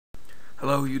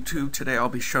Hello YouTube, today I'll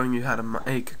be showing you how to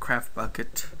make a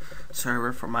Craftbukkit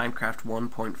server for Minecraft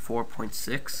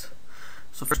 1.4.6.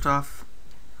 So first off,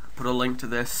 put a link to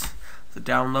this, the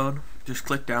download. Just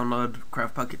click download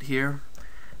Craftbukkit here,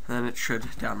 and then it should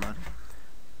download.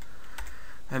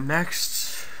 And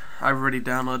next, I've already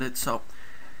downloaded it, so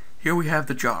here we have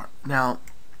the jar. Now,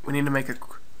 we need to make a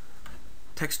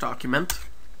text document,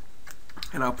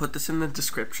 and I'll put this in the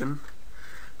description,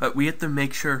 but we have to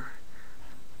make sure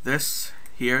this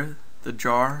here, the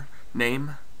jar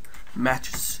name,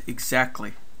 matches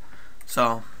exactly.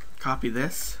 So copy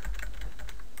this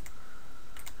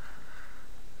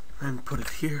and put it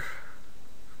here.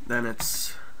 Then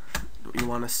you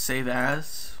want to save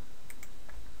as.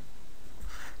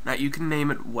 Now you can name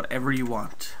it whatever you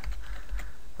want,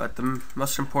 but the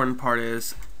most important part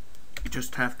is you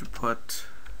just have to put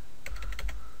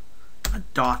a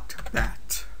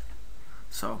 .bat.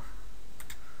 So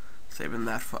save in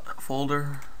that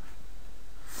folder.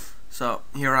 So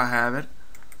here I have it.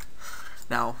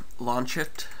 Now launch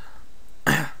it.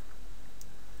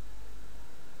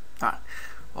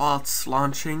 While it's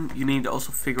launching, you need to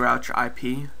also figure out your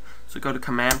IP. So go to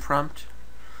command prompt,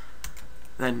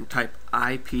 then type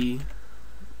IP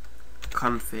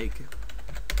config,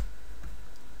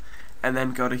 and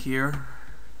then go to here,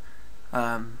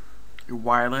 your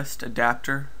wireless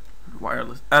adapter,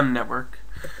 wireless network.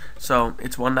 So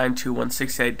it's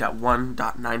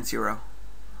 192.168.1.90.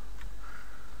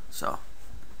 So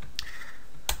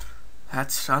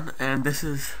that's done, and this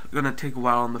is gonna take a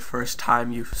while on the first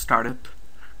time you start it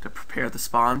to prepare the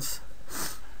spawns.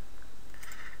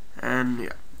 And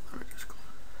yeah, let me just go.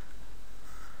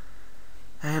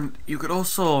 And you could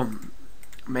also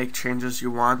make changes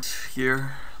you want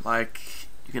here, like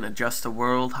you can adjust the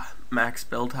world, max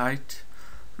build height,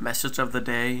 message of the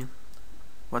day,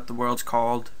 what the world's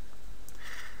called,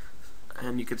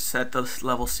 and you could set the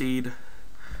level seed,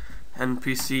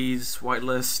 NPCs,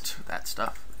 whitelist, that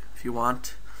stuff if you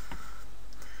want.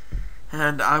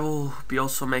 And I will be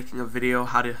also making a video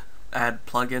how to add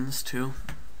plugins too.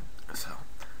 So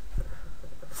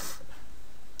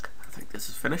I think this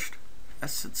is finished.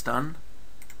 Yes, it's done.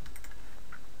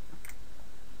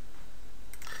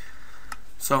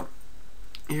 So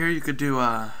here you could do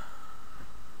a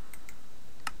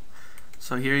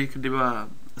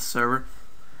server.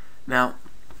 Now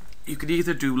you could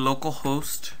either do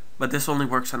localhost, but this only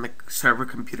works on the server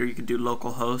computer. You could do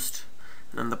localhost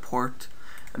and then the port,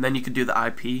 and then you could do the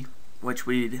IP, which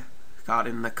we got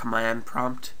in the command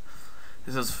prompt.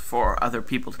 This is for other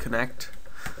people to connect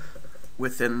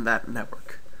within that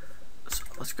network. So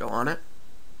let's go on it.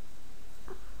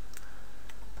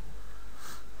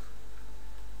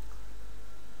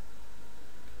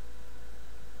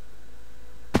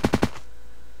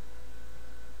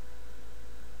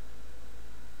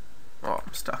 Oh,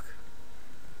 I'm stuck.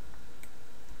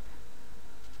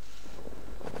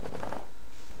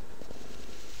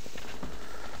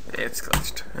 It's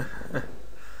glitched.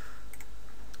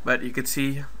 But you can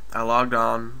see I logged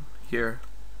on here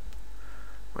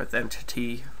with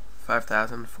entity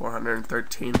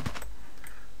 5413. So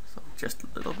just a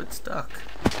little bit stuck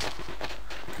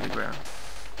to the ground.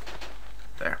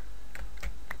 There.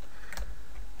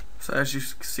 So as you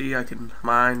can see, I can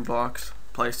mine blocks,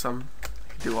 place them,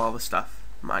 do all the stuff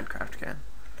Minecraft can.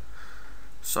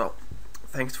 So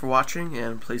thanks for watching,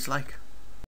 and please like.